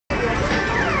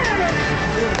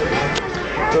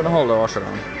Don't hold the washer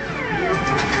on.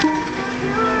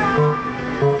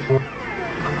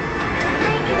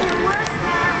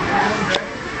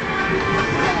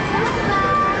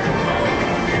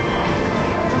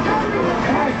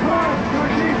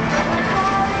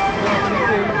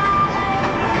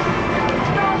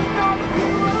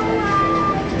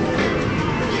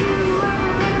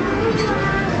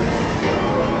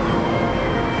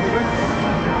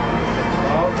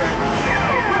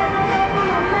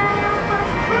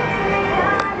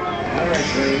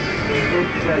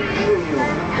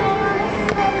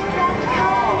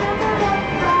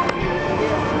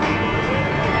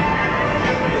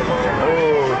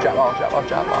 Oh,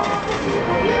 chạm vào.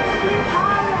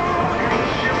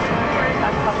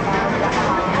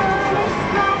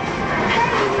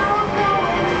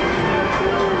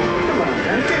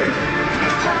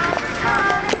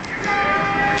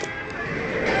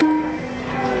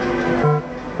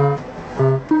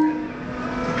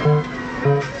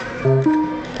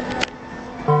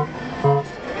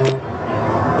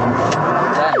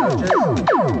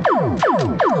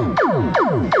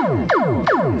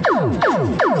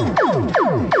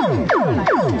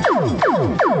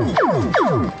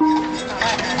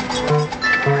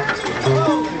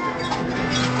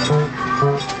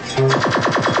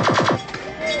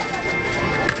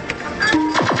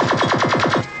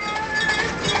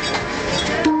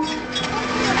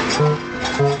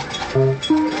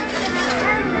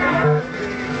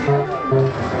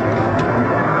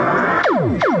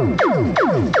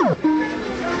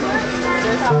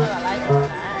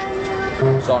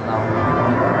 Giòn nào.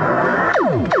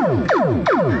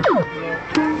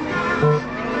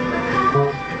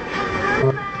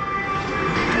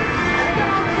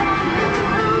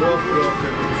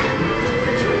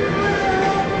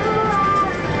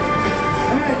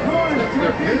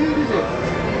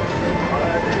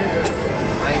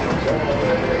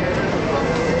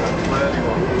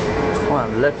 Come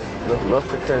on, let's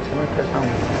the test. Let me test some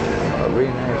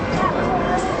really nice.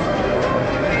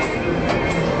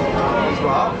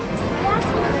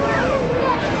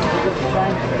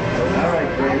 All right,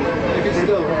 great. You can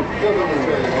still go this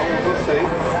way. We'll see.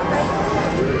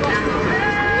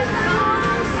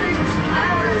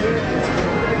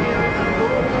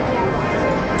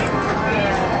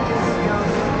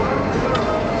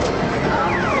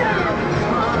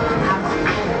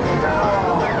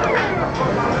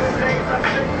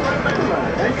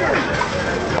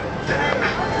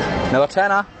 Another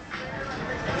tenner.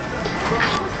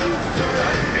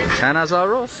 Tenners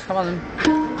are us. Come on then.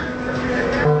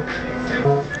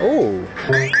 Oh.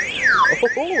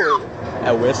 Oh. A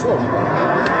whistle.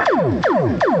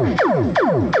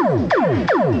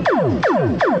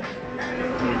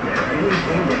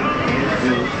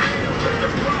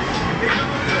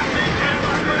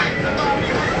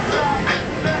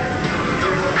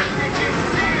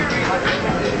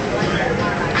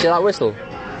 See that whistle?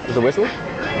 There's a whistle?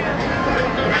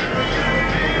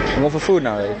 I'm on for food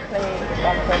now, eh?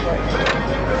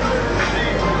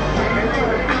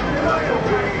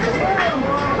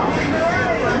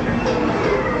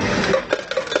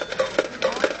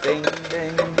 Ding,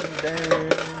 ding, ding.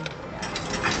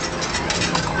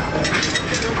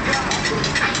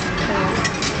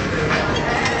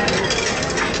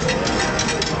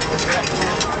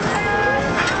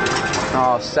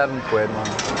 Oh, £7, man.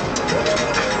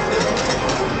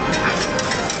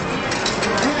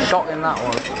 Shocking that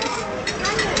one.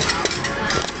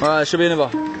 Right, should be another.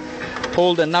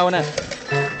 Holding now, innit?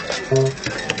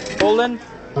 Holding.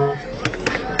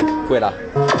 Quita.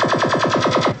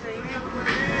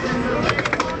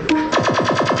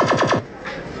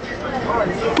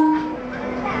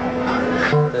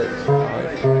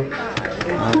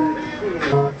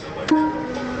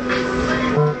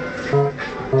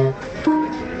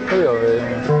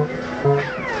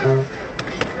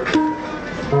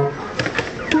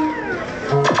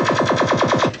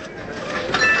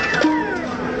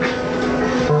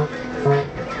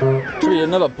 Should be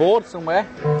another board somewhere.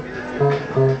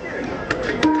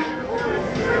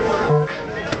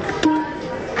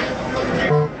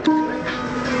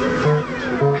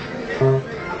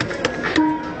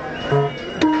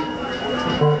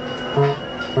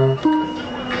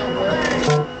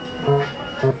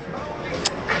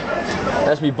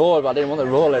 That's me bored, but I didn't want the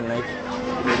rolling, like.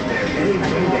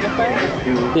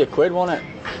 Be a quid, won't it?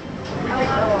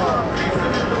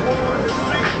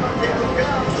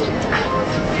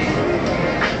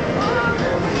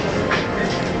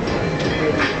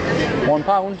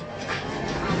 £1.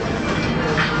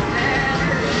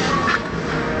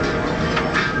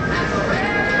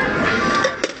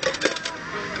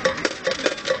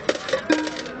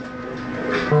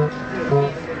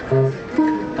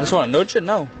 just want to nudge it,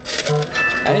 no.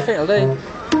 Anything will do.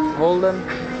 Hold them.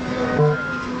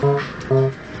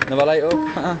 Never light up.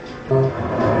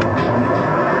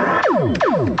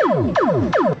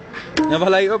 Never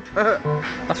light up.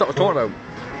 That's what we're talking about.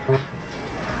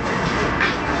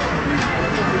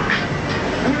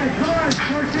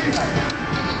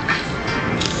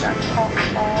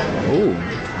 Ooh.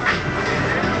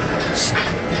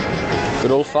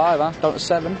 Good old 5, huh? Down to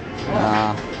 7.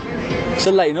 Nah.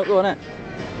 Still lighting up though, isn't it?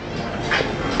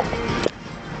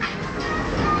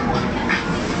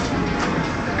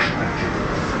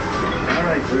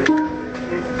 Alright,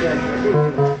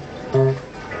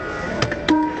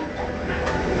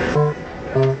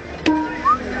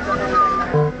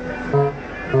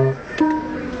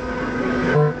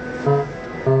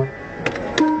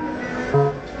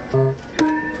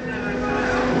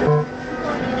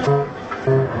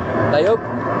 Light up.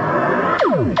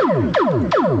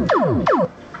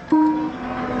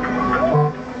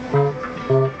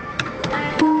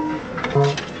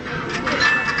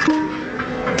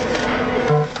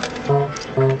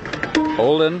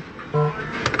 Holding.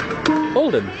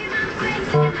 Holding.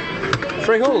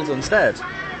 3 holes instead.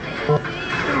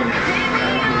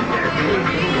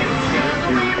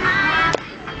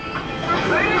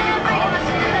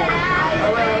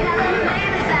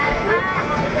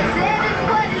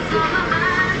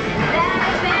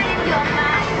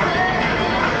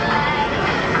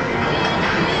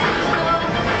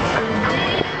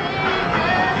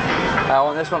 I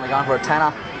want this one to go for a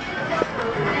tenner.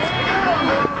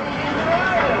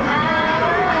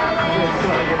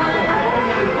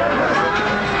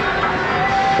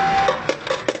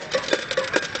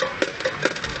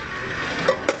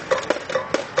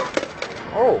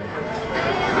 Oh,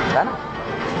 tenner.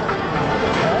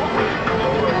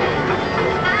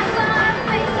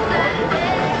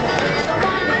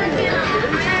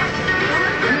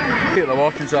 People are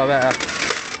watching, so I better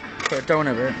put it down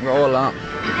a bit. Roll that.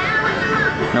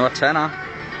 No, a tenner.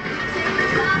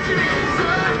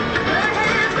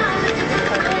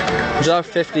 Is that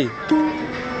 50?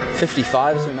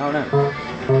 55 or something now, isn't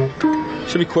it?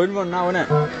 Should be quid run now, isn't it?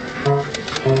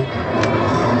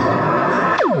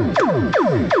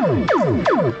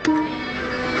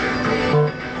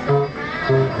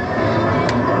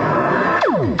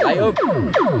 Light up.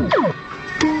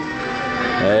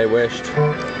 Hey, wished.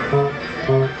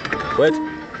 Quid.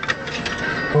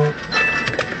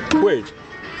 Quid.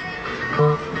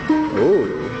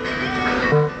 Ooh.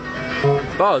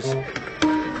 Buzz.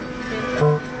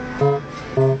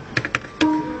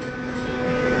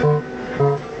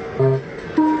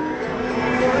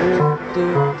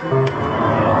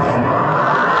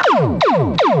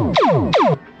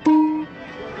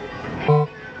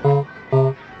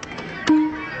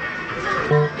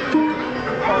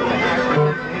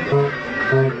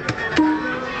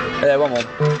 Yeah, one more.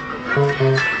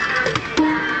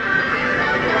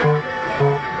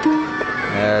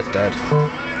 Yeah, it's dead.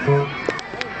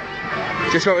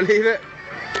 Just want to leave it.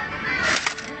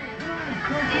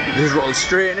 Just roll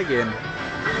straight in again.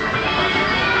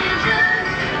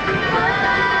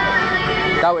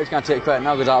 That way it's going to take credit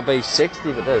now because that'll be 60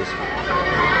 if it does.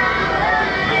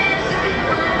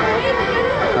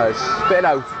 No, spit it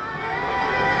out.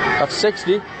 That's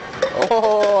 60.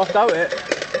 Oh, I doubt it.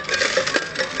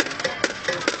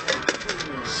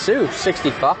 Sue,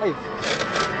 65.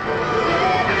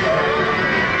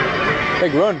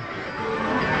 Big run.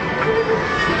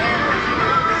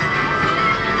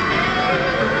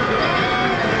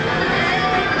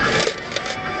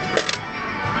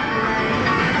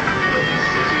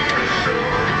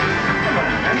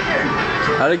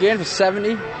 Out again for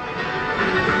 70.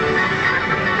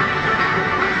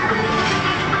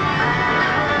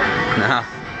 Nah.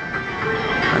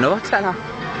 Another tenner.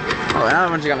 Oh, now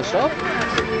when's he gonna stop?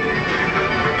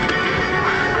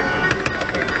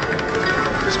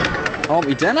 I want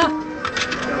me dinner.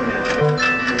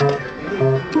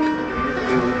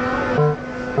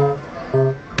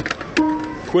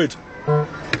 Quid.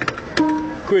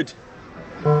 Quid.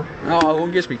 No, I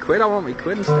won't give me quid, I want me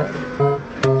quid instead.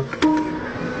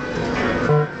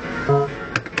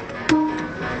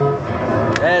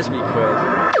 There's me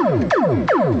quid.